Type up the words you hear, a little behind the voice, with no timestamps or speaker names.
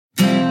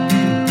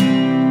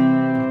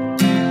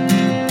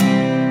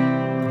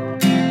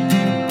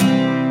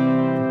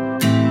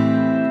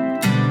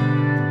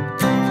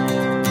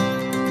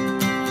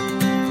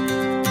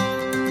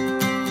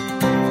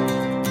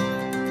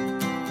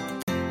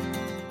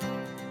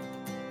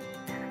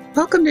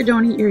Welcome to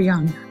Don't Eat Your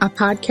Young, a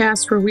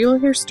podcast where we will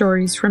hear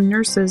stories from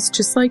nurses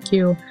just like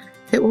you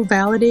that will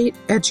validate,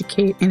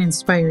 educate, and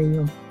inspire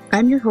you.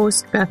 I'm your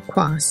host, Beth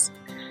Quass.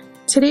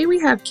 Today we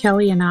have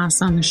Kelley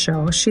Anas on the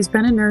show. She's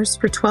been a nurse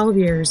for 12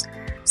 years,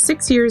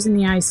 6 years in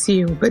the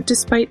ICU, but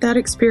despite that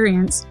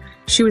experience,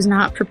 she was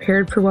not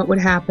prepared for what would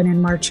happen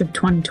in March of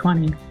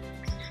 2020.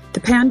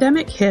 The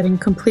pandemic hit and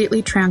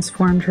completely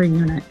transformed her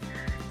unit.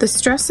 The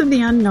stress of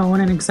the unknown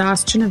and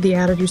exhaustion of the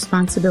added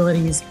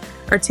responsibilities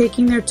are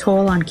taking their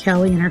toll on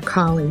Kelley and her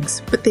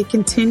colleagues, but they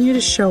continue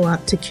to show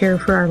up to care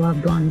for our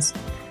loved ones.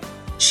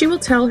 She will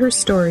tell her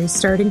story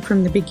starting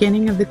from the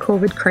beginning of the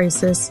COVID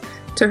crisis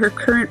to her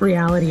current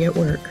reality at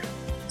work.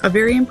 A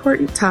very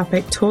important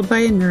topic told by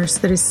a nurse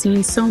that has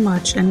seen so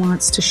much and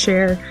wants to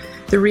share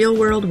the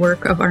real-world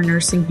work of our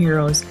nursing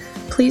heroes.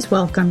 Please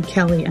welcome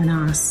Kelley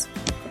Anas.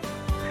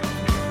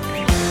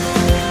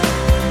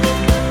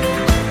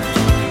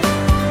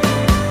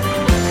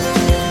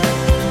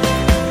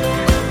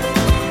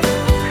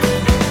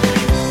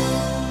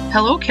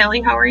 Hello,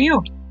 Kelley. How are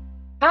you?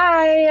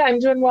 Hi, I'm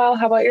doing well.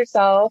 How about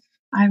yourself?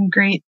 I'm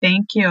great.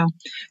 Thank you.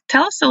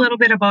 Tell us a little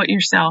bit about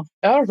yourself.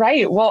 All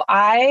right. Well,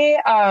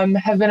 I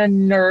have been a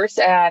nurse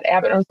at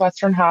Abbott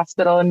Northwestern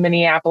Hospital in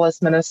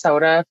Minneapolis,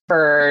 Minnesota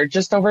for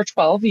just over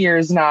 12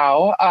 years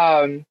now.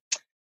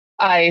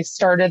 I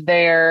started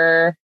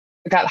there,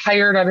 got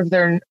hired out of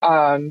their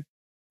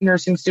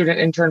nursing student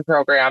intern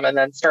program, and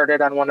then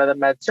started on one of the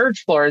med-surg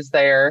floors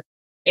there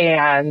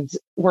and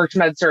worked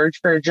med-surg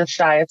for just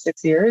shy of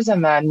 6 years,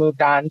 and then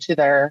moved on to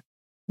their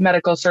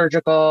medical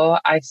surgical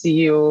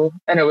ICU,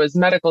 and it was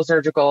medical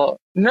surgical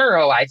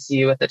neuro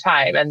ICU at the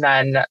time. And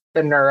then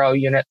the neuro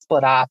unit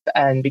split up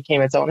and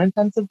became its own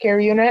intensive care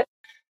unit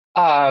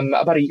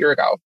about a year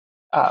ago.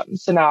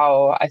 So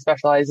now I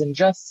specialize in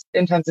just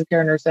intensive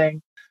care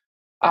nursing,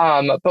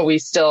 but we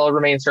still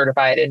remain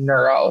certified in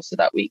neuro so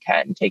that we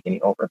can take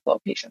any overflow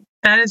patients.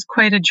 That is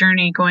quite a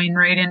journey going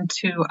right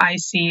into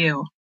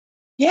ICU.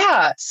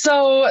 Yeah.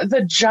 So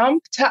the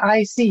jump to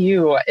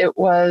ICU, it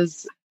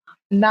was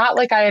not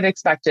like I had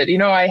expected. You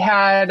know, I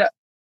had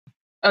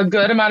a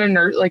good amount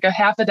of like a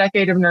half a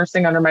decade of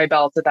nursing under my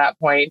belt at that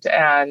point,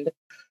 and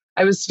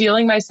I was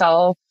feeling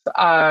myself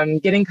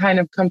getting kind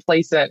of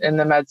complacent in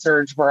the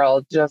med-surg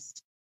world.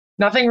 Just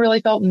nothing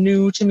really felt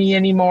new to me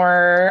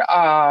anymore.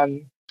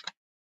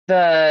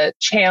 The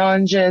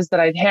challenges that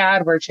I'd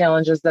had were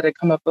challenges that had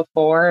come up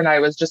before, and I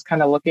was just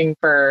kind of looking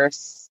for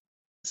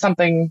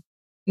something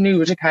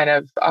new to kind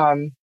of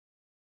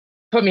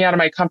put me out of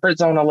my comfort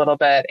zone a little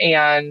bit.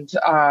 And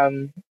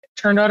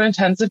turned out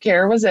intensive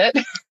care was it.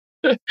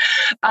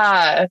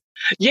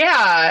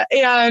 Yeah.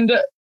 And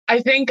I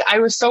think I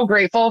was so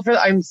grateful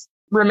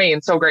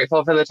remain so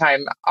grateful for the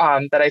time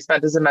that I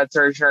spent as a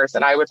med-surg nurse.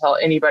 And I would tell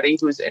anybody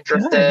who's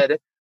interested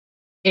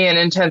in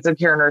intensive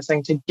care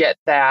nursing to get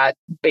that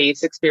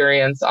base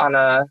experience on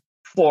a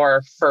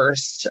floor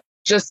first,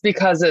 just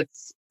because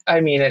it's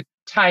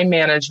time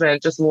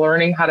management, just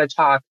learning how to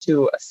talk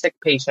to a sick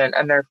patient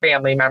and their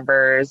family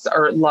members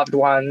or loved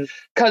ones.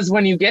 Because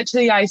when you get to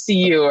the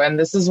ICU, and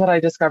this is what I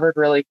discovered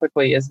really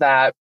quickly, is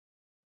that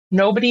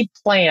nobody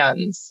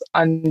plans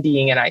on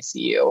being in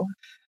ICU.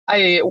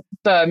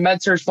 The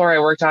med-surg floor I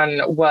worked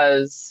on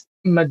was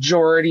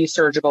majority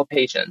surgical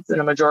patients, and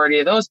a majority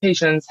of those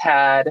patients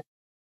had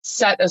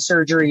set a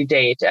surgery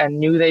date and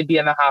knew they'd be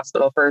in the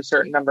hospital for a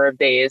certain number of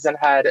days and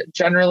had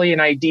generally an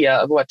idea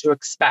of what to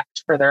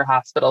expect for their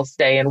hospital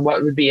stay and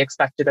what would be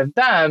expected of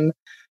them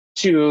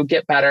to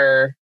get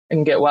better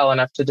and get well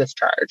enough to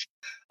discharge.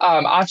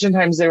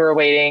 Oftentimes they were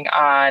waiting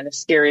on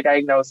scary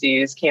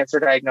diagnoses, cancer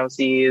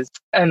diagnoses,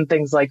 and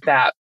things like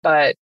that.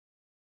 But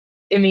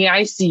in the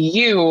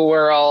ICU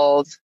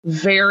world,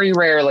 very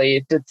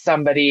rarely did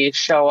somebody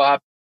show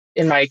up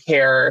in my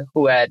care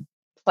who had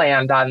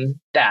planned on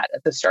that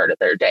at the start of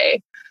their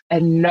day.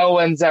 And no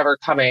one's ever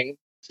coming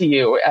to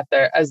you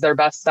as their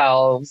best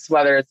selves,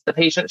 whether it's the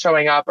patient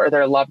showing up or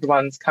their loved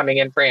ones coming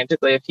in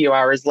frantically a few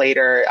hours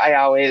later.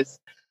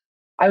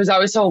 I was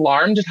always so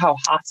alarmed at how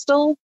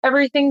hostile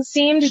everything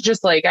seemed,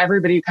 just like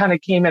everybody kind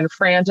of came in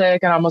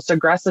frantic and almost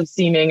aggressive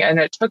seeming. And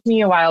it took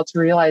me a while to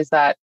realize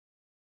that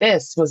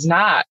this was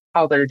not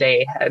how their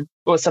day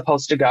was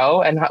supposed to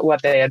go and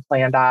what they had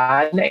planned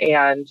on.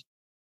 And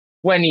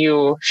when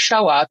you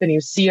show up and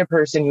you see a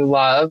person you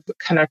love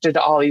connected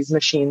to all these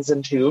machines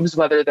and tubes,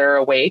 whether they're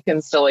awake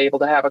and still able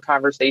to have a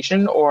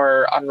conversation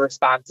or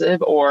unresponsive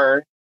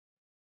or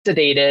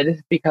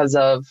sedated because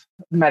of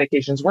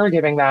medications we're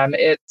giving them,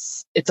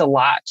 it's a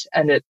lot.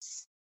 And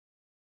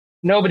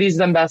nobody's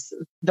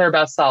their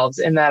best selves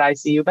in that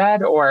ICU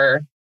bed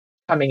or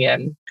coming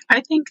in.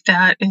 I think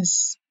that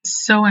is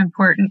so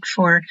important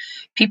for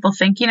people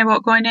thinking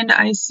about going into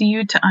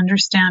ICU to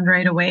understand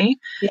right away.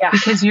 Yeah.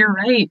 Because you're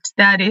right,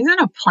 that isn't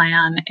a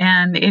plan,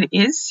 and it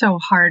is so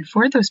hard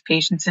for those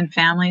patients and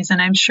families.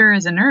 And I'm sure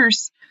as a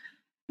nurse,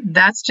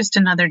 that's just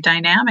another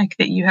dynamic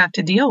that you have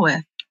to deal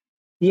with.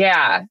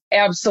 Yeah,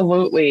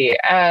 absolutely.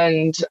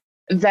 And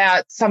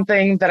that's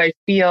something that I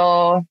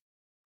feel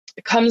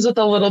comes with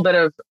a little bit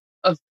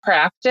of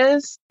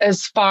practice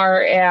as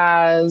far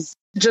as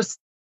just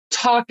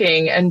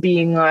talking and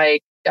being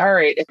like, all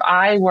right, if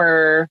I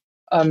were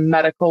a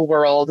medical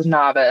world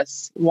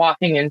novice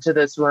walking into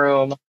this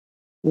room,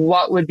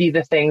 what would be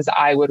the things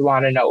I would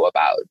want to know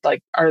about?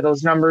 Like, are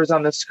those numbers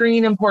on the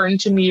screen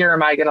important to me, or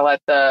am I going to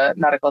let the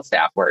medical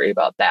staff worry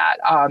about that?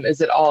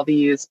 Is it all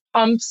these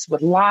pumps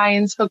with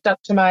lines hooked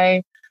up to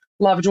my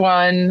loved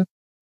one?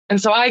 And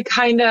so I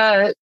kind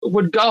of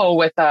would go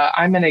with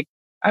I'm going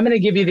to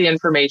give you the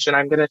information.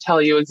 I'm going to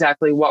tell you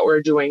exactly what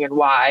we're doing and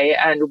why,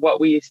 and what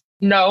we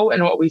know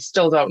and what we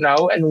still don't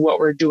know, and what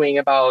we're doing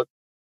about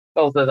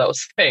both of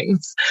those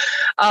things.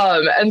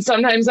 And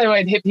sometimes I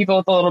might hit people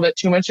with a little bit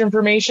too much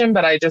information,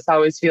 but I just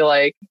always feel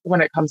like when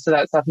it comes to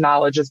that stuff,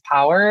 knowledge is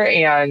power.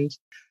 And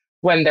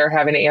when they're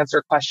having to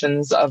answer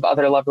questions of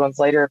other loved ones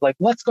later, of like,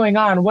 what's going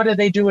on? What are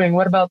they doing?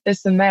 What about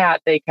this and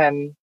that? They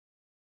can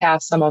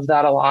pass some of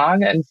that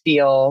along and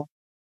feel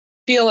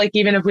like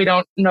even if we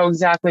don't know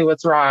exactly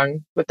what's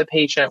wrong with the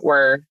patient,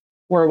 we're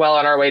well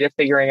on our way to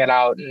figuring it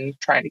out and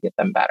trying to get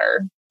them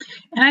better.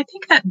 And I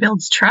think that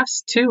builds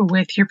trust too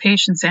with your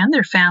patients and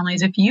their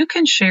families. If you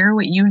can share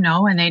what you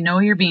know and they know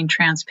you're being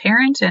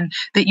transparent and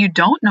that you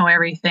don't know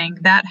everything,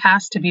 that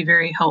has to be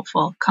very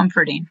helpful,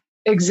 comforting.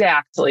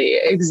 Exactly.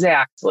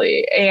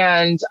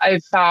 And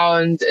I've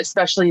found,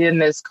 especially in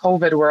this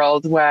COVID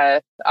world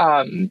with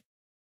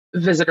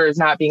visitors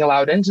not being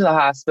allowed into the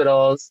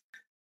hospitals,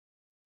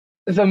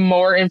 the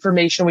more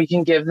information we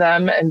can give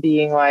them and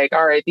being like,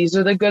 all right, these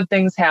are the good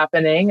things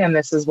happening, and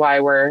this is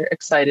why we're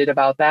excited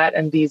about that.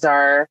 And these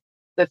are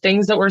the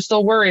things that we're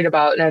still worried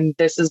about, and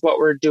this is what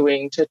we're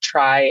doing to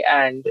try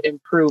and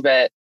improve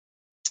it,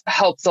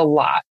 helps a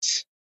lot.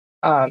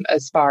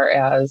 As far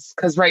as,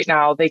 because right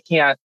now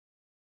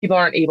people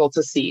aren't able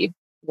to see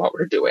what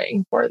we're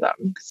doing for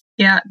them.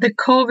 Yeah, the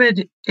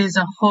COVID is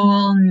a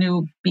whole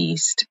new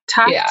beast.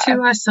 Talk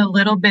to us a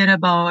little bit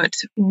about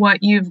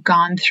what you've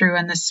gone through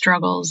and the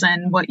struggles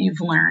and what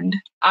you've learned.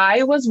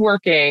 I was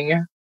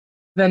working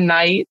the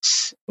night,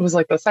 it was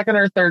like the second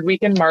or third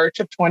week in March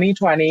of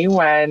 2020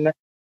 when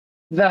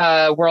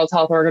the World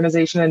Health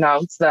Organization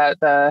announced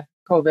that the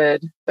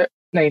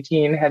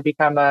COVID-19 had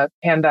become a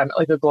pandemic,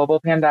 like a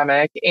global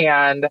pandemic.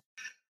 And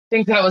I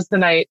think that was the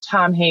night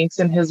Tom Hanks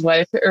and his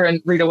wife,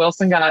 Rita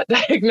Wilson, got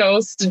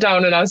diagnosed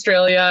down in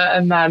Australia.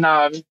 And then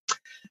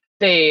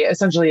they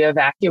essentially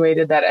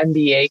evacuated that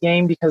NBA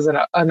game because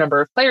a number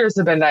of players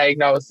have been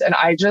diagnosed. And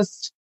I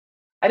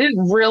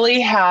didn't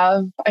really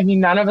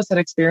none of us had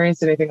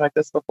experienced anything like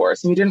this before.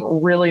 So we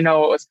didn't really know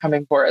what was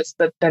coming for us.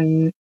 But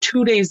then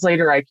 2 days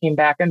later, I came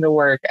back into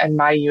work and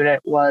my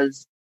unit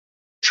was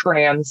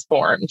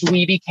transformed.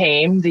 We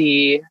became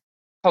the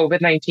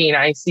COVID-19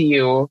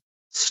 ICU.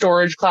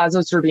 Storage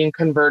closets were being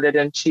converted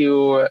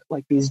into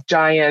like these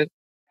giant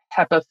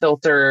HEPA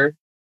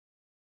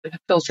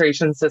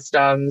filtration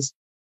systems.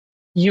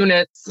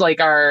 Units, like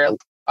our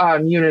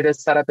unit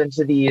is set up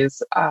into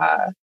these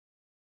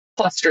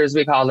clusters,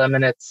 we call them,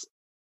 and it's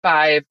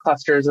 5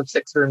 clusters of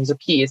 6 rooms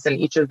apiece, and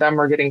each of them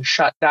were getting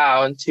shut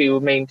down to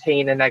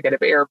maintain a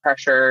negative air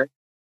pressure.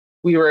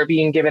 We were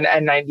being given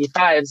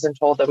N95s and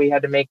told that we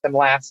had to make them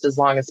last as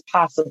long as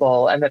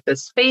possible, and that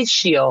this face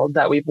shield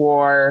that we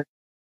wore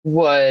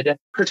would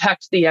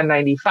protect the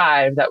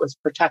N95 that was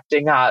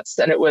protecting us.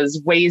 And it was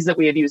ways that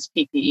we had used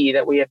PPE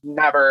that we had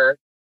never,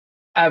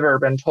 ever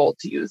been told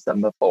to use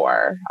them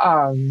before.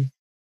 And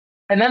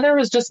then there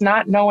was just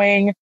not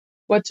knowing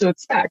what to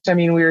expect. I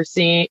mean, we were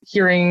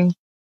hearing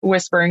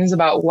whisperings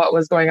about what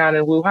was going on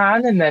in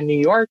Wuhan and then New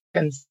York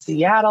and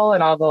Seattle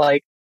and all the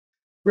like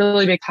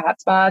really big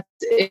hotspots,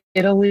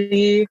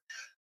 Italy,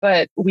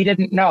 but we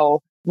didn't know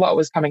what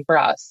was coming for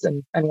us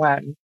and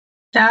when.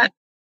 That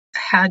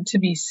had to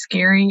be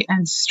scary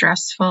and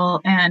stressful.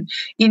 And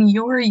in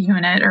your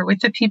unit or with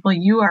the people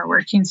you are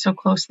working so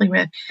closely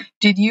with,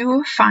 did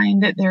you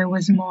find that there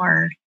was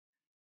more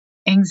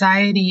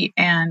anxiety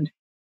and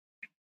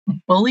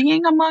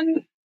bullying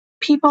among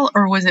people,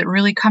 or was it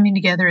really coming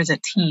together as a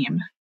team?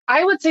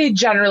 I would say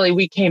generally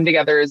we came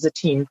together as a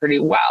team pretty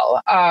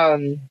well.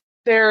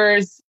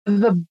 There's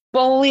the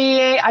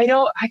bullying.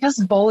 I guess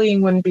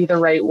bullying wouldn't be the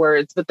right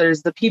words, but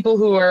there's the people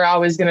who are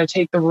always going to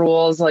take the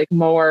rules like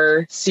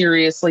more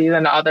seriously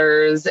than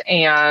others,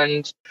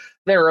 and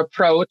their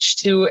approach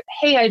to,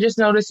 hey, I just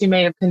noticed you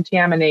may have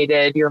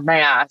contaminated your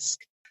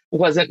mask,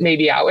 wasn't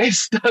maybe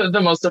always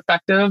the most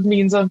effective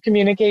means of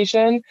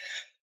communication.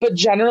 But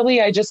generally,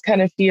 I just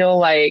kind of feel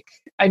like,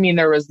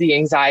 there was the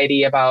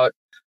anxiety about,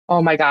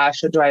 oh my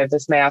gosh, do I have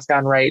this mask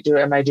on right?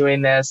 Am I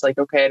doing this? Like,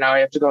 okay, now I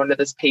have to go into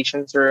this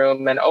patient's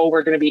room and,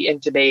 we're going to be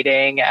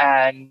intubating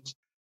and,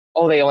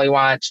 they only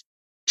want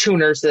 2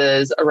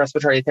 nurses, a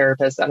respiratory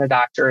therapist, and a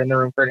doctor in the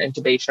room for an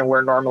intubation,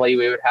 where normally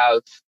we would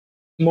have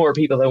more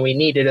people than we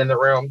needed in the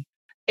room.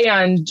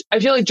 And I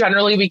feel like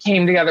generally we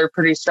came together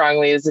pretty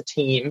strongly as a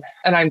team,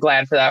 and I'm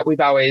glad for that. We've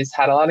always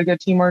had a lot of good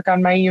teamwork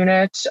on my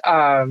unit,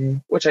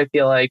 which I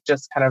feel like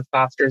just kind of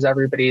fosters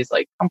everybody's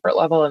like comfort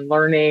level and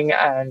learning,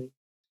 and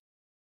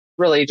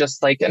really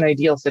just like an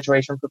ideal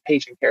situation for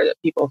patient care that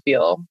people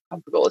feel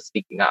comfortable with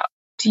speaking up.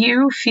 Do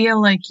you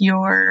feel like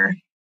your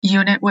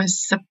unit was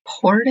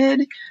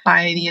supported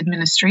by the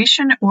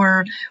administration,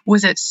 or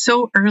was it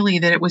so early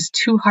that it was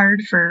too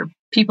hard for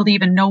people to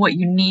even know what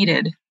you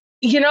needed?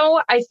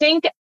 I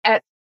think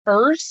at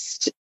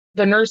first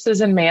the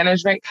nurses and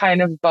management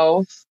kind of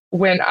both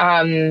went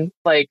on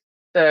like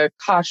the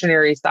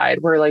cautionary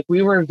side where like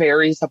we were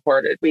very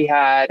supported. We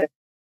had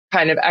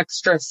kind of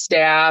extra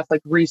staff,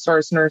 like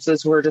resource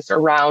nurses who were just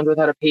around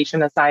without a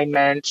patient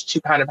assignment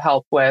to kind of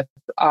help with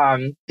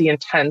the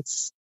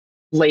intense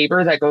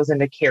labor that goes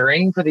into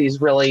caring for these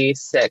really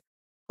sick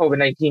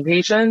COVID-19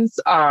 patients.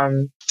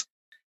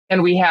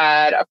 And we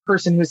had a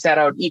person who sat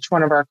outside each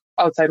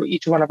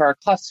one of our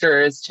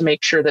clusters to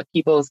make sure that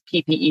people's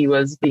PPE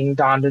was being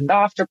donned and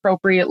doffed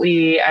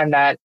appropriately, and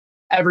that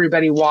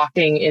everybody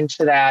walking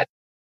into that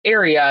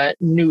area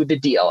knew the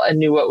deal and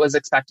knew what was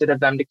expected of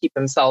them to keep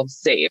themselves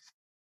safe.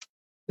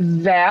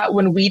 That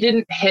when we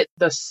didn't hit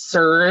the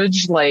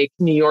surge like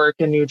New York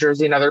and New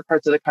Jersey and other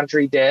parts of the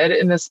country did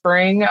in the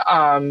spring,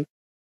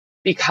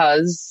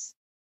 because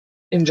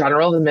in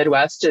general, the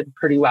Midwest did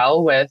pretty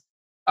well with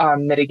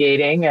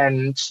mitigating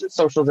and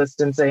social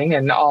distancing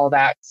and all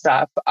that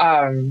stuff.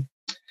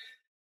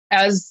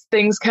 As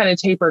things kind of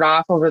tapered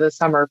off over the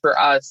summer for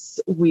us,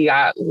 we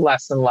got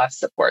less and less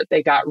support.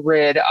 They got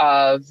rid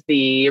of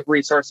the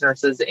resource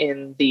nurses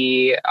in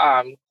the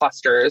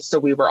clusters, so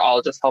we were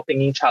all just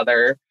helping each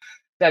other.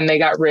 Then they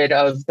got rid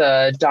of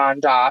the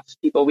Doff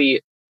people.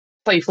 We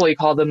playfully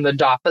called them the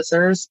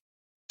Doffficers.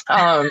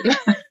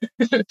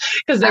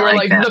 Because they were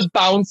like the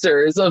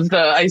bouncers of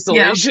the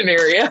isolation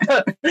area.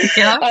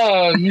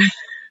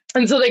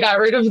 And so they got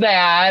rid of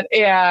that.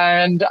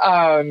 And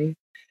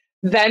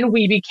then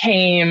we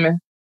became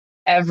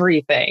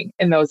everything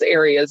in those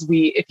areas.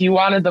 If you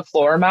wanted the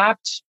floor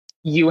mopped,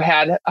 you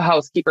had a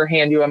housekeeper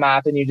hand you a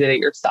mop and you did it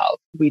yourself.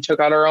 We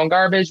took out our own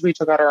garbage. We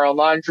took out our own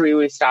laundry.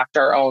 We stocked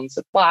our own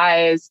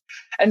supplies.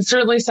 And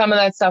certainly some of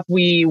that stuff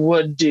we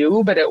would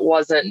do, but it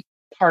wasn't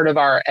part of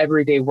our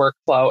everyday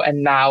workflow.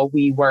 And now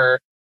we were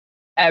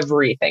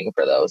everything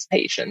for those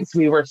patients.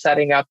 We were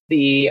setting up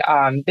the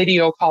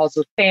video calls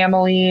with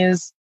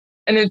families.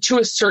 And then to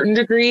a certain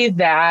degree,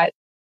 that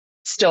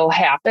still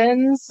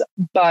happens.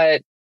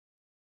 But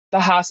the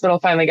hospital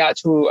finally got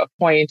to a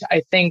point,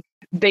 I think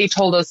they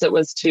told us it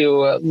was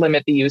to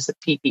limit the use of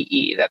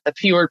PPE, that the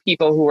fewer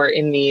people who were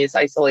in these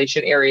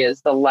isolation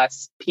areas, the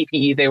less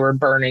PPE they were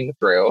burning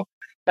through.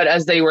 But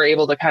as they were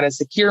able to kind of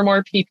secure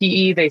more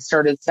PPE, they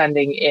started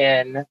sending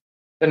in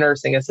the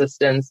nursing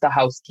assistants, the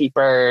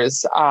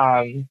housekeepers,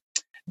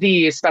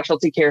 the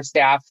specialty care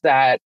staff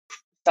that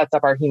sets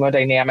up our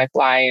hemodynamic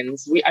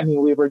lines. We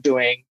were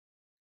doing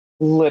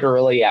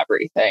literally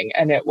everything,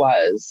 and it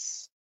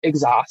was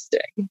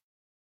exhausting.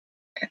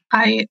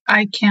 I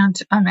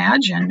can't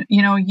imagine.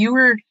 You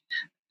were,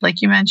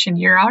 like you mentioned,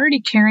 you're already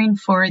caring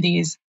for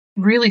these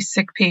really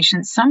sick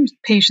patients. Some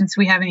patients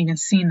we haven't even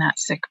seen that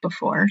sick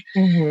before.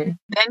 Mm-hmm.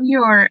 Then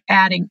you're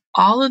adding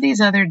all of these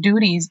other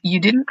duties. You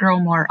didn't grow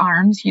more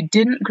arms. You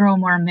didn't grow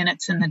more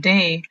minutes in the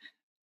day.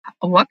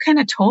 What kind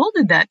of toll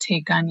did that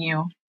take on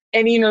you?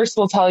 Any nurse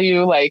will tell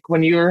you, like,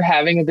 when you're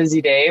having a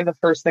busy day, the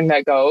first thing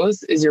that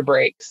goes is your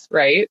breaks,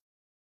 right?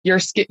 You're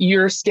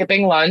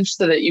skipping lunch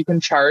so that you can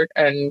chart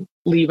and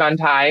leave on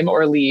time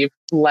or leave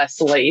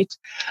less late.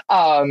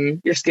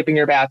 You're skipping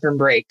your bathroom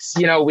breaks.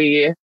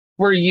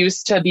 We're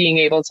used to being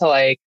able to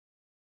like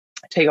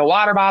take a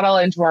water bottle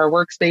into our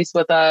workspace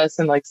with us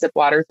and like sip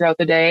water throughout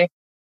the day.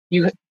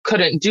 You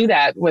couldn't do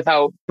that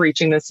without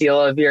breaching the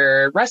seal of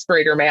your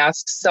respirator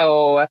mask.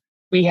 So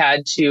we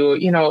had to,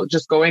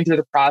 just going through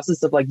the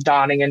process of like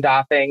donning and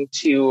doffing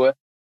to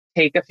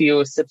take a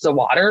few sips of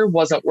water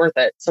wasn't worth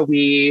it. So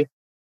we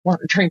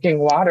weren't drinking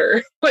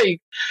water.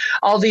 Like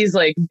all these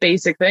like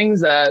basic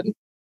things that,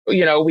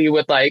 we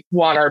would like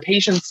want our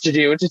patients to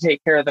do to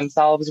take care of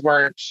themselves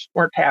weren't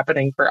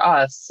happening for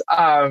us.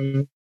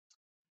 That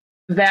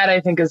I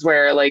think is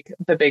where like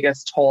the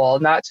biggest toll,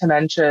 not to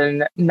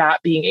mention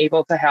not being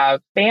able to have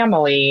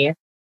family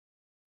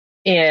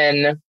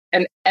in,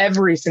 and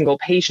every single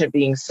patient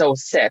being so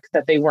sick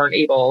that they weren't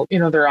able,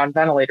 they're on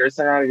ventilators,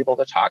 they're not able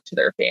to talk to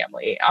their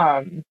family.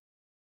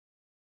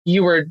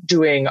 You were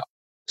doing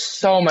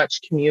so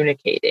much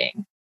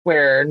communicating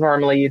where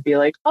normally you'd be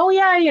like, oh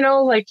yeah,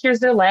 like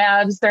here's their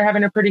labs, they're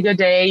having a pretty good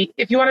day.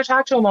 If you want to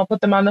talk to them, I'll put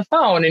them on the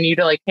phone, and you'd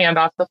like hand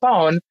off the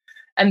phone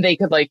and they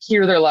could like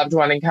hear their loved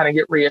one and kind of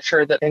get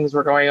reassured that things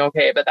were going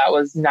okay, but that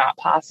was not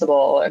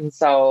possible. And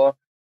so,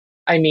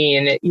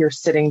 you're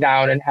sitting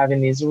down and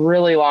having these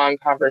really long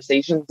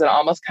conversations and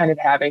almost kind of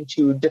having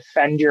to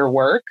defend your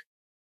work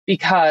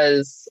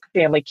because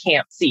family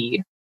can't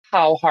see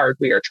how hard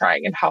we are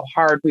trying and how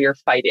hard we are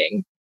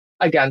fighting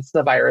against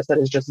the virus that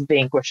is just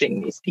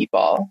vanquishing these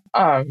people.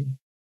 And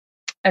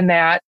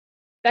that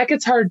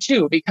gets hard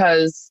too,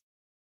 because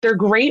they're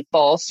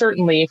grateful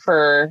certainly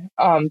for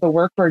the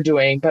work we're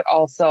doing, but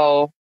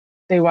also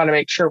they want to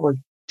make sure we're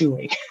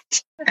doing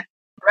it.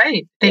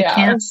 Right. They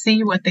can't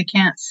see what they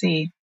can't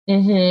see.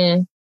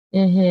 Mm-hmm.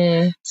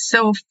 Mm-hmm.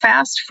 So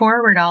fast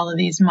forward all of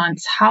these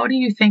months, how do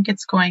you think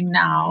it's going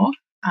now?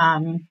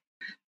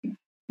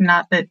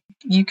 Not that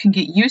you can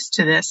get used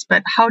to this,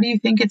 but how do you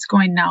think it's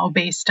going now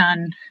based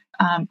on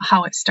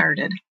how it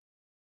started?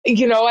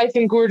 I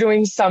think we're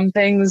doing some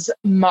things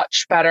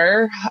much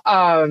better.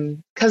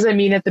 Because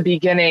at the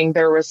beginning,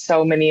 there was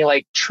so many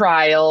like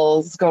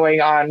trials going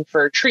on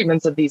for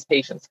treatments of these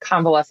patients,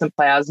 convalescent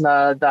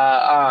plasma,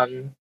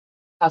 the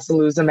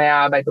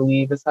tocilizumab, I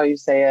believe is how you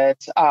say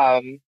it,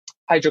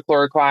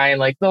 hydrochloroquine,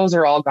 like those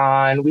are all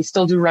gone. We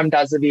still do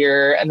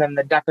remdesivir, and then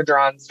the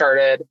Decadron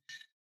started.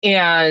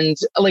 And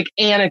like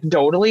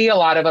anecdotally, a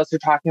lot of us are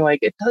talking like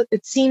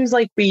it seems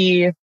like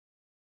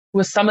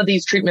with some of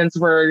these treatments,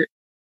 we're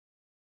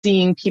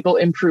seeing people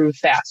improve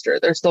faster.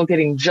 They're still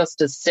getting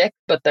just as sick,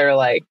 but their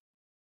like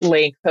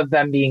length of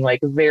them being like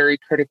very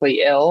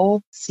critically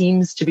ill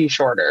seems to be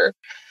shorter.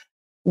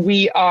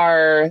 We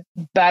are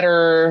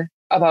better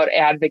about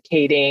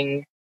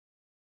advocating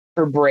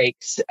for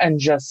breaks and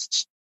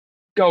just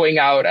going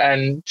out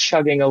and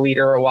chugging a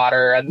liter of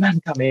water and then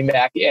coming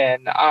back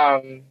in.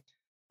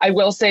 I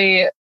will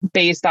say,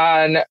 based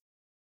on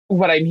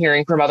what I'm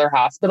hearing from other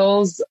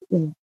hospitals,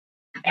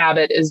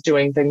 Abbott is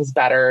doing things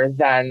better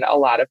than a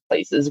lot of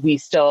places. We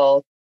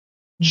still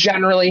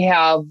generally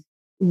have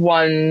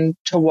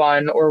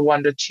 1-to-1 or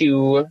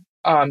 1-to-2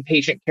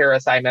 patient care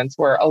assignments,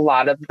 where a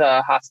lot of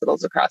the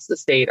hospitals across the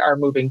state are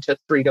moving to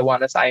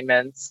 3-to-1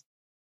 assignments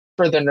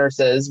for the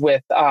nurses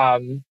with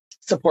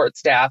support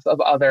staff of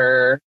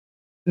other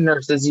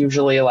nurses,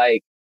 usually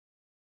like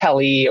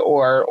Kelley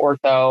or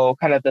ortho,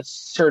 kind of the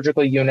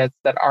surgical units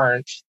that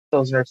aren't,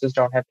 those nurses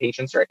don't have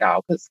patients right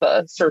now because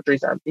the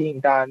surgeries aren't being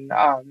done.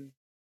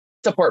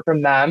 Support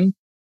from them,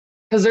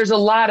 because there's a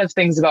lot of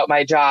things about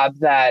my job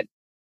that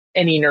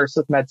any nurse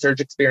with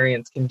med-surg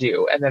experience can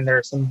do. And then there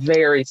are some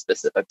very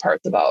specific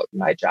parts about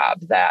my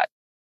job that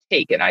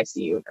take an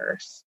ICU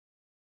nurse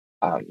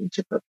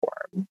to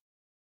perform.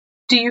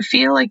 Do you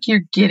feel like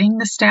you're getting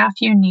the staff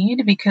you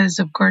need? Because,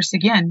 of course,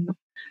 again,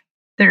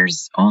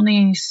 there's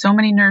only so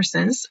many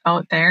nurses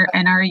out there.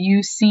 And are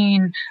you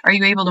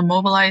able to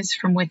mobilize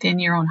from within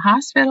your own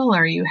hospital?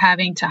 Are you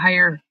having to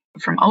hire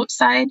from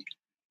outside?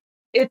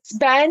 It's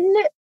been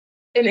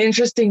an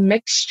interesting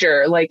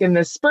mixture. Like in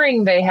the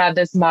spring, they had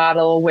this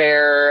model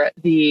where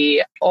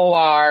the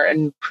OR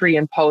and pre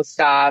and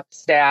post-op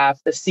staff,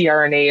 the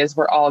CRNAs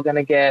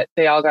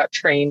they all got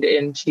trained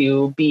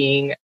into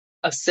being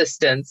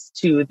assistants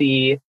to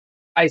the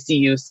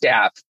ICU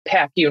staff.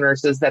 PACU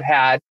nurses that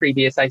had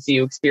previous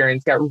ICU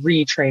experience got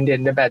retrained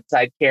into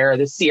bedside care.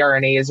 The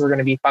CRNAs were going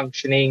to be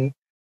functioning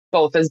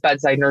both as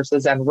bedside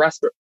nurses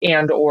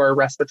and or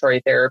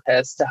respiratory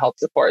therapists to help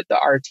support the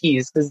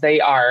RTs, because they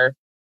are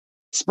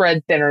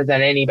spread thinner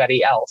than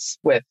anybody else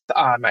with,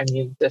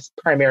 this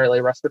primarily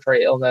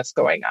respiratory illness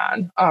going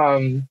on.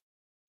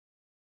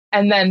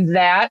 And then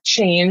that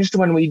changed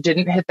when we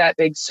didn't hit that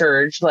big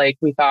surge like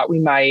we thought we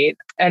might.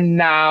 And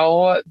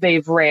now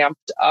they've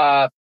ramped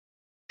up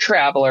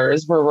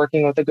travelers. We're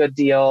working with a good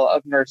deal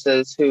of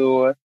nurses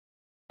who,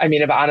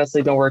 have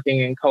honestly been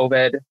working in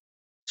COVID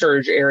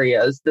surge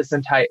areas for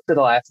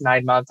the last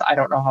 9 months. I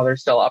don't know how they're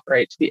still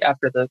upright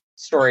after the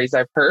stories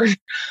I've heard.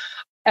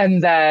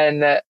 And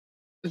then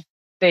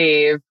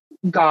they've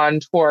gone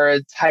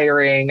towards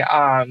hiring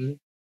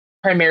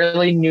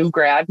primarily new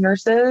grad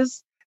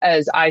nurses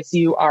as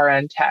ICU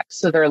RN techs.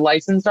 So they're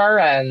licensed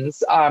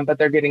RNs, but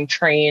they're getting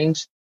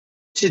trained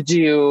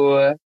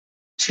to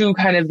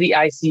kind of the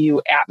ICU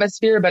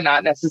atmosphere, but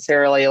not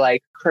necessarily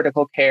like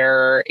critical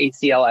care,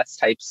 ACLS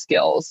type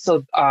skills,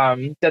 so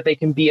that they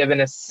can be of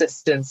an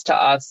assistance to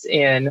us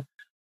in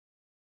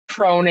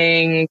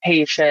proning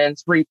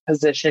patients,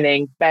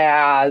 repositioning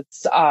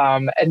baths,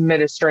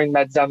 administering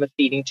meds down the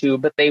feeding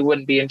tube, but they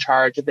wouldn't be in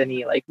charge of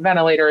any like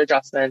ventilator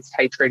adjustments,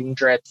 titrating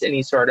drips,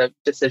 any sort of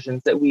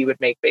decisions that we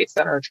would make based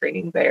on our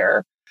training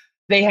there.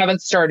 They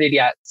haven't started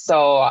yet.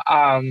 So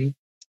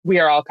we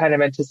are all kind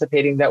of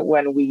anticipating that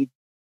when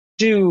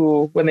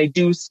they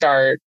do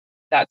start,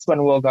 that's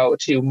when we'll go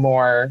to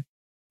more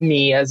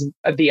me as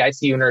the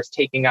ICU nurse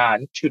taking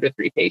on 2 to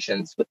 3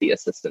 patients with the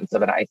assistance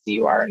of an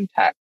ICU RN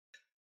tech.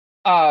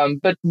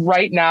 But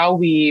right now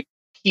we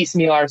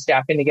piecemeal our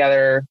staffing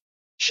together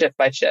shift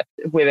by shift,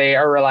 where they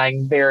are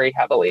relying very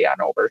heavily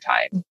on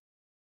overtime.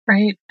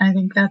 Right. I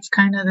think that's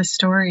kind of the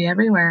story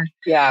everywhere.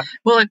 Yeah.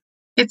 Well,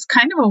 it's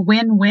kind of a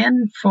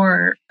win-win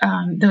for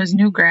those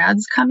new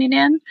grads coming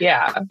in.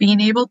 Yeah.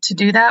 Being able to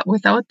do that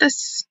without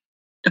this,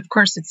 of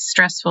course, it's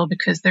stressful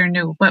because they're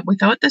new, but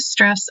without the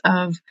stress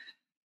of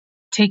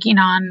taking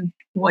on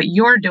what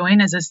you're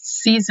doing as a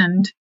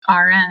seasoned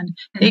RN,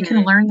 they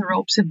can learn the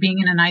ropes of being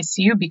in an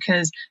ICU,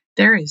 because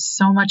there is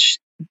so much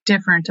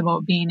different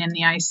about being in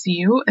the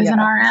ICU as an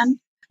RN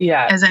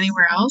as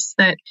anywhere else,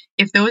 that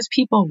if those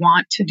people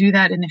want to do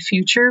that in the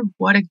future,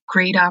 what a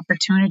great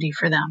opportunity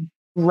for them.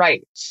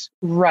 Right.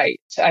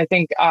 I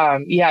think,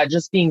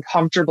 just being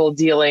comfortable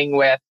dealing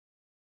with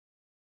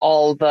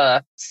all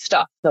the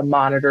stuff, the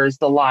monitors,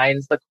 the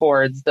lines, the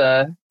cords,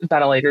 the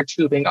ventilator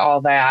tubing,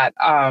 all that.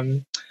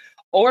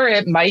 Or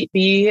it might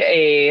be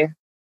a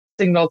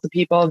signal to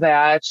people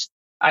that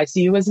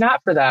ICU is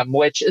not for them,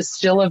 which is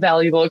still a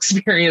valuable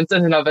experience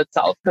in and of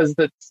itself, because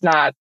it's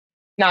not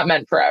not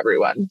meant for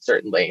everyone,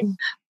 certainly.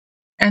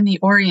 And the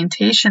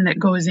orientation that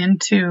goes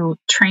into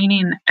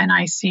training an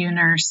ICU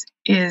nurse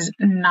is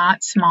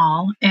not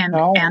small,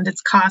 and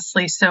it's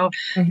costly. So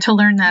to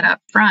learn that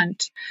up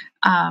front,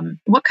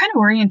 what kind of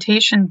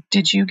orientation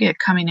did you get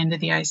coming into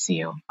the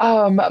ICU?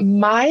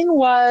 Mine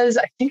was,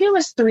 I think it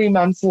was 3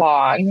 months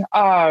long.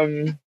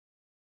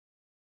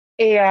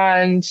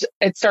 And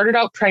it started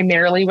out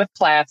primarily with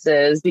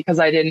classes because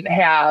I didn't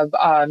have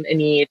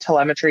any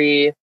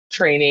telemetry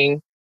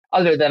training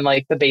other than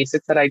like the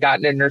basics that I'd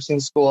gotten in nursing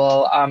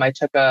school. I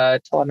took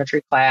a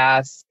telemetry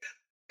class,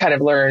 kind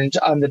of learned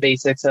the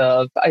basics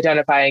of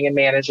identifying and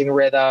managing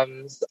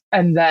rhythms.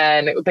 And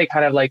then they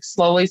kind of like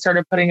slowly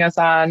started putting us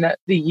on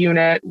the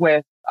unit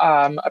with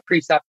a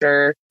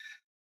preceptor.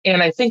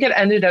 And I think it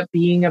ended up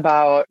being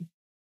about,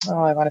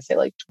 I want to say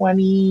like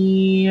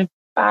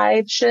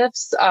 25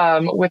 shifts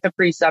with a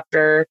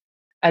preceptor,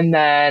 and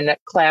then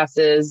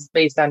classes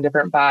based on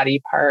different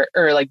body part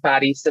or like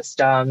body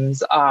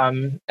systems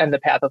and the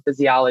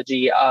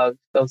pathophysiology of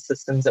those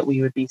systems that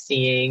we would be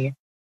seeing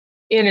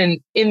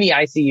in the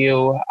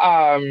ICU.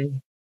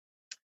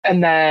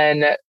 And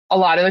then a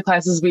lot of the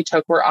classes we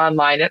took were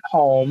online at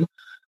home.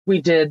 We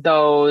did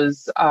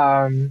those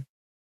to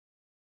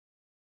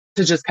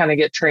just kind of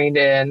get trained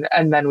in,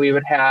 and then we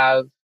would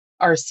have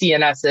our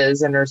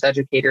CNSs and nurse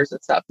educators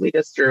and stuff lead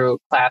us through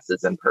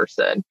classes in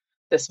person.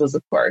 This was,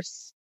 of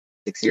course,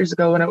 6 years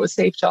ago when it was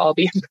safe to all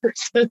be in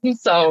person.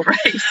 So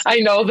I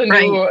know the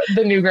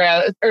new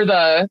grad or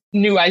the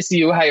new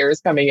ICU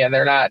hires coming in.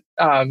 They're not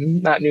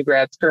new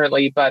grads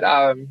currently, but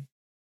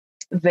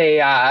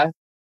their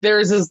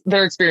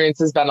experience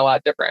has been a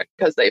lot different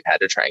because they've had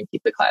to try and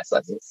keep the class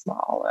lessons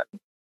small, and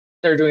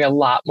they're doing a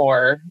lot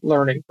more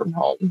learning from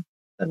home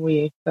than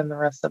the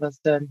rest of us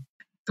did.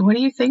 What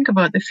do you think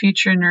about the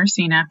future of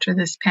nursing after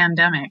this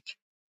pandemic?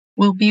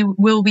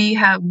 Will we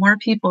have more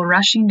people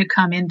rushing to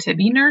come in to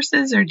be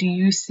nurses, or do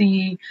you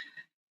see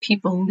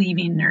people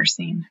leaving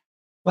nursing?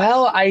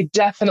 Well, I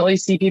definitely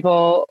see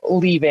people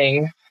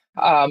leaving,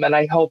 and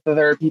I hope that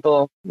there are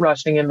people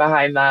rushing in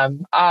behind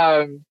them.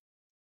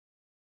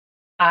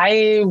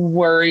 I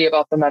worry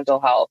about the mental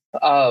health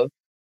of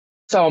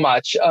so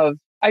much of,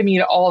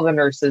 all the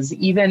nurses,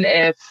 even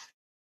if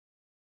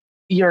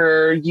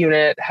your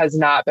unit has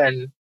not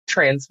been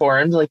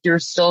transformed, like you're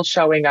still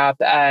showing up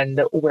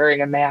and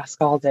wearing a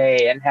mask all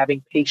day and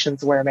having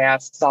patients wear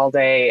masks all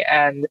day,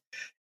 and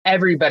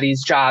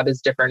everybody's job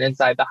is different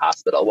inside the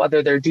hospital,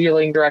 whether they're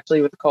dealing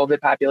directly with the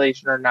COVID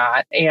population or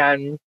not.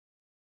 And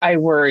I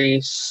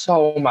worry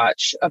so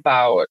much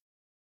about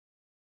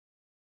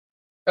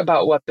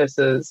what this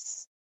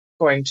is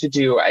going to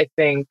do. I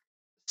think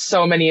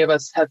so many of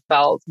us have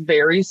felt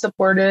very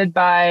supported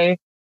by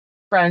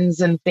friends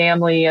and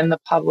family and the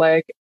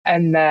public,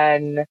 and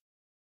then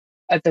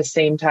at the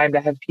same time to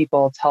have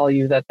people tell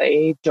you that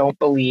they don't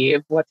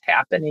believe what's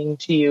happening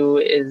to you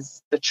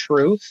is the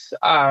truth.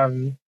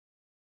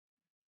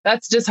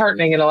 That's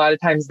disheartening. And a lot of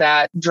times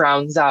that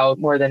drowns out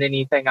more than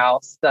anything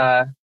else,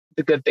 the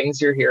good things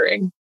you're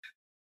hearing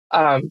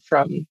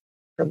from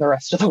the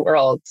rest of the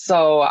world.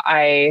 So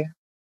I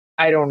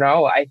don't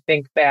know. I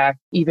think back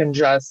even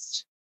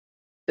just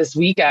this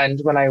weekend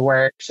when I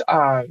worked,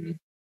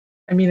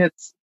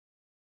 it's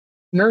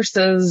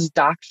nurses,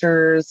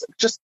 doctors,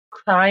 just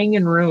crying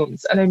in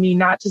rooms. And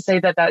not to say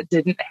that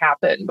didn't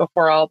happen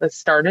before all this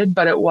started,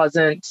 but it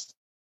wasn't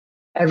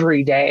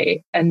every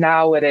day. And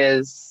now it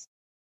is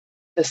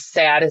the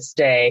saddest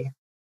day.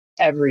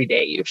 Every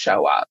day you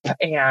show up,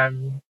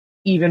 and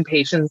even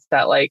patients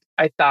that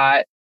I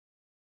thought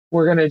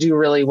were going to do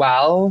really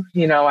well,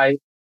 I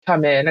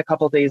come in a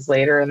couple days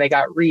later and they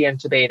got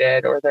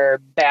re-intubated or they're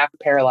back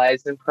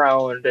paralyzed and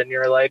prone, and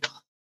you're like,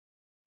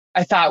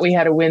 I thought we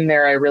had a win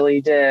there. I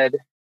really did.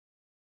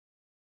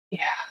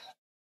 Yeah.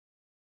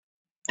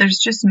 There's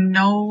just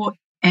no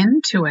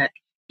end to it.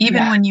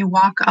 Even when you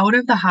walk out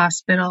of the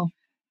hospital,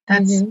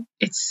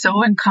 it's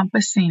so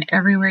encompassing.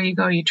 Everywhere you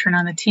go, you turn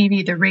on the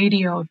TV, the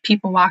radio,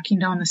 people walking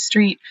down the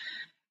street.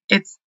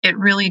 It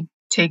really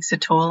takes a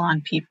toll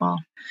on people.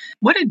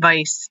 What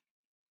advice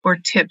or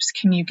tips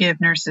can you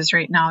give nurses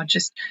right now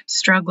just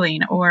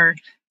struggling or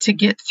to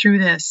get through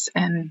this?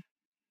 And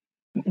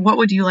what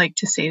would you like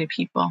to say to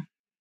people?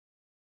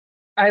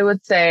 I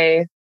would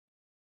say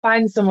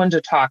find someone to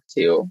talk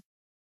to.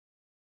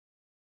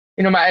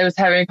 I was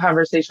having a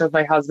conversation with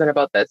my husband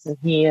about this, and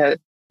he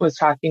was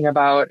talking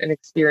about an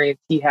experience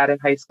he had in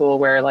high school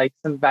where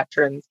some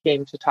veterans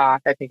came to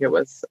talk. I think it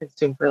was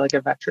assumed for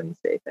a Veterans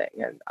Day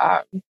thing. And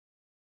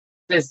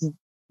this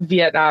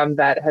Vietnam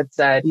vet had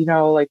said,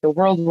 the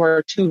World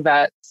War II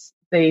vets,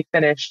 they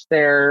finished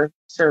their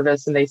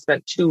service and they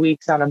spent 2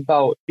 weeks on a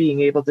boat being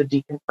able to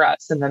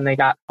decompress. And then they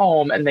got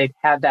home and they'd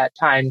had that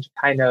time to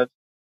kind of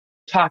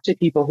talk to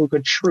people who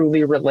could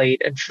truly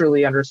relate and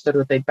truly understood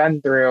what they'd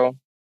been through.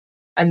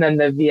 And then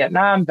the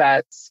Vietnam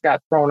vets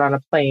got thrown on a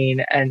plane,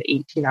 and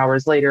 18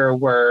 hours later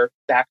were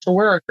back to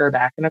work or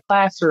back in a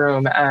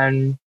classroom,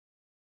 and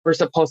were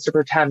supposed to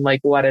pretend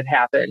like what had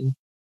happened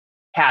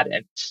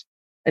hadn't,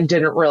 and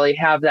didn't really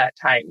have that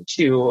time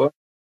to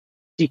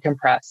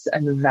decompress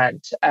and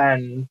vent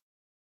and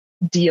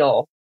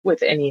deal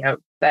with any of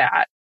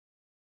that.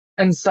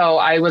 And so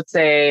I would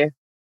say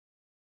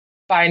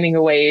finding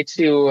a way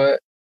to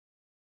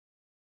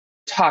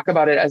talk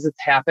about it as it's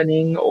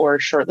happening or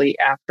shortly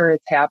after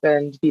it's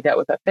happened, be that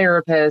with a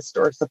therapist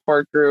or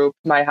support group.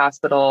 My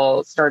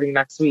hospital starting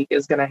next week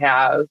is going to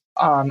have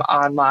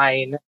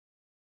online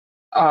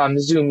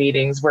Zoom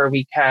meetings where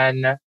we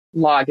can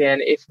log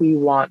in if we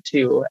want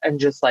to and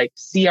just like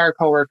see our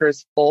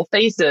coworkers' full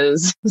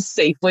faces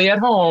safely at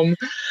home.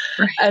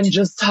 Right. And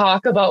just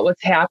talk about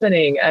what's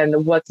happening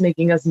and what's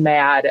making us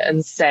mad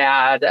and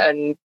sad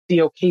and the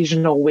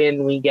occasional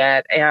win we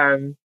get.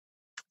 And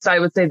so I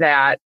would say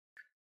that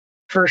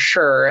for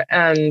sure.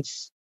 And,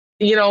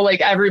 you know,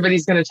 like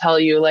everybody's going to tell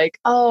you like,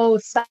 oh,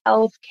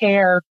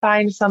 self-care,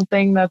 find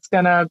something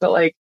but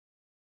like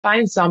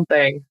find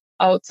something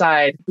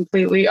outside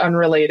completely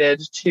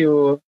unrelated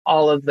to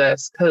all of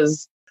this.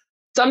 Cause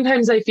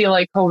sometimes I feel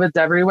like COVID's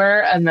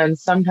everywhere. And then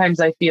sometimes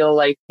I feel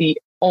like the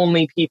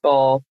only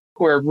people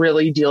who are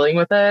really dealing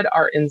with it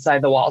are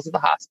inside the walls of the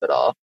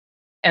hospital.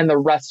 And the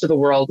rest of the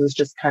world is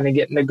just kind of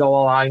getting to go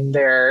along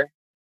their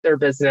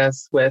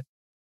business with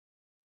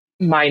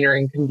minor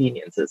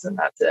inconveniences, and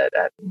that's it.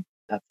 And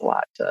that's a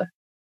lot to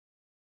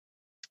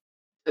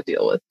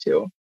deal with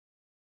too.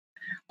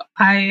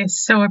 I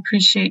so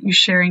appreciate you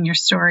sharing your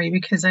story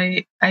because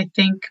I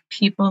think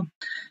people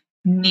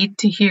need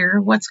to hear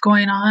what's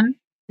going on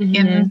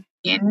in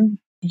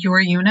your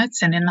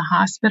units and in the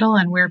hospital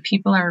and where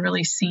people are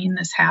really seeing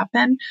this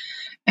happen.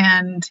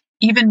 And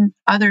even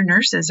other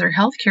nurses or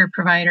healthcare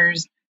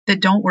providers that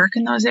don't work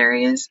in those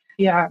areas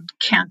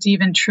can't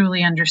even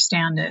truly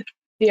understand it.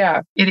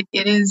 Yeah. It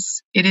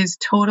is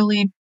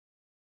totally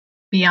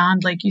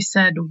beyond, like you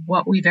said,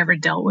 what we've ever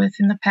dealt with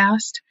in the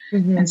past.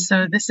 And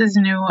so this is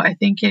new. I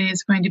think it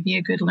is going to be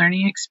a good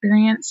learning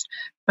experience,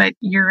 but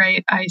you're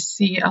right. I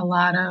see a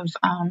lot of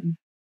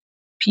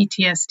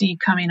PTSD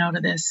coming out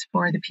of this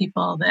for the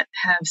people that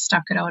have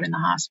stuck it out in the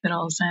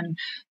hospitals. And,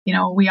 you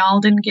know, we all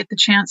didn't get the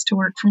chance to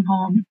work from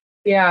home.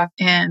 Yeah.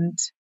 And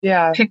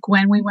pick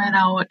when we went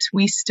out.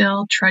 We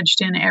still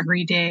trudged in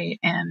every day,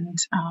 and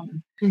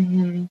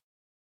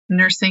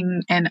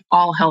nursing and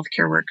all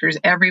healthcare workers,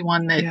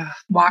 everyone that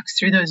walks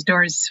through those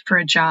doors for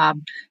a job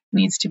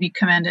needs to be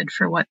commended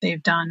for what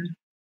they've done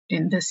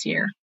in this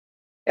year.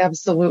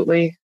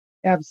 Absolutely.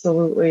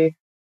 Absolutely.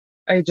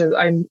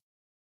 I'm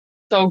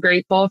so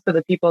grateful for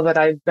the people that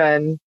I've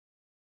been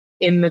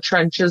in the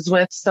trenches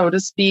with, so to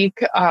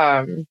speak.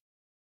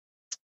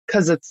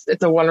 Cause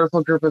it's a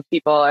wonderful group of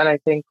people. And I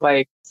think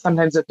like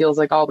sometimes it feels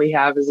like all we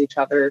have is each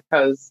other,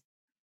 cause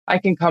I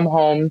can come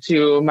home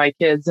to my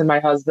kids and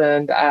my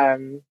husband.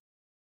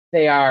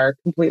 They are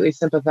completely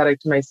sympathetic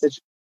to my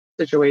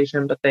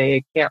situation, but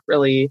they can't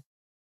really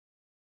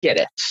get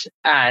it.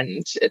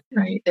 And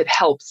it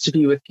helps to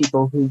be with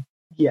people who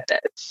get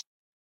it.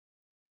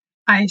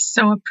 I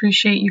so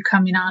appreciate you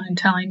coming on and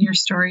telling your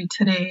story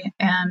today.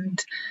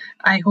 And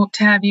I hope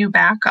to have you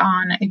back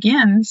on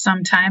again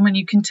sometime when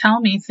you can tell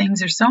me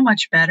things are so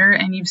much better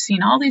and you've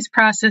seen all these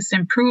process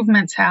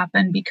improvements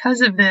happen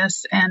because of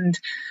this. And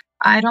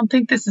I don't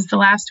think this is the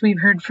last we've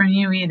heard from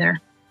you either.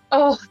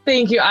 Oh,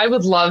 thank you. I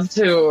would love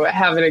to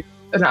have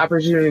an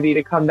opportunity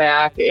to come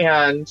back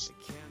and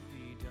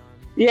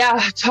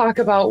talk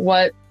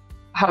about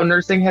how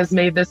nursing has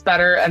made this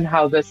better and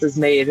how this has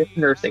made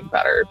nursing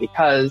better,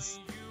 because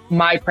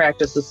my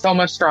practice is so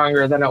much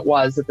stronger than it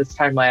was at this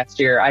time last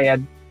year. I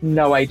had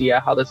no idea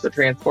how this would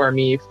transform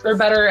me for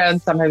better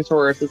and sometimes for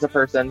worse as a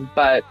person.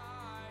 But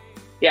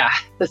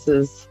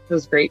it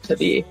was great to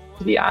be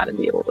on and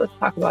be able to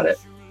talk about it.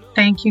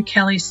 Thank you,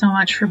 Kelley, so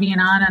much for being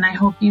on, and I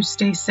hope you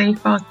stay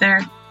safe out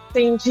there.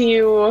 Same to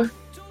you.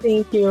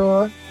 Thank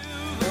you.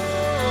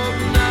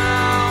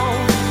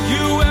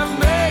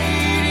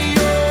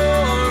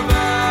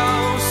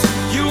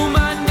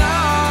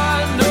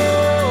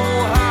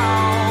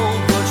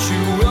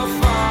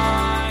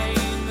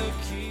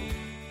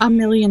 A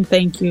million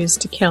thank yous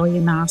to Kelley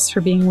Anas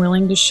for being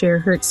willing to share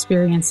her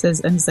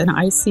experiences as an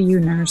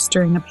ICU nurse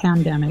during a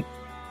pandemic.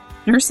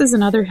 Nurses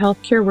and other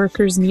healthcare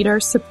workers need our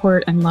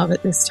support and love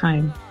at this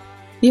time.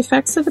 The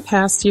effects of the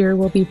past year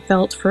will be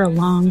felt for a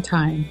long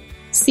time.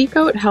 Seek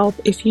out help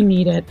if you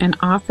need it and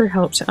offer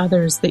help to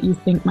others that you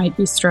think might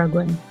be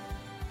struggling.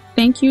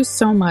 Thank you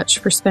so much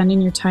for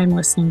spending your time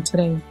listening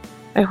today.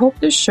 I hope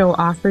this show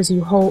offers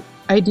you hope,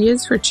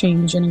 ideas for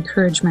change, and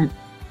encouragement.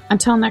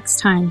 Until next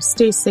time,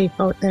 stay safe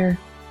out there.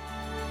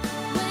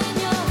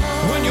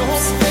 When your hope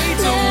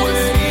fades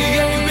away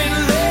and you've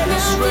been led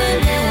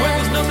astray, when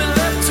there's nothing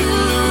left to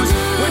lose,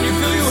 when you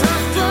feel you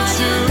have to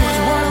choose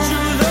what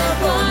you love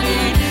or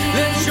need,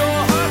 let your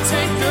heart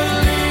take the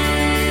lead.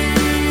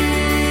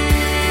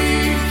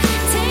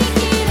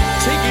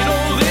 Take it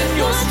all in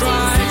your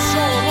stride,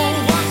 show them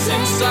what's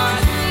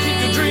inside, keep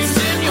your dreams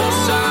in your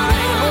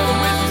sight, hold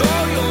with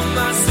all your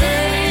might,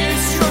 stay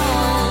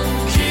strong,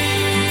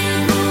 keep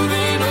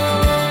moving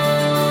on.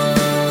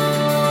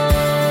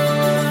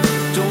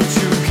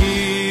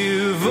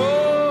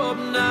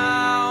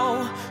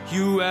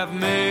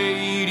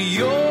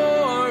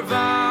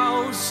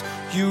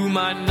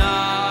 might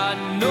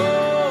not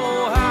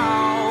know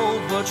how,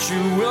 but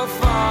you will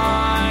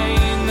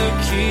find the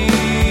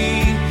key.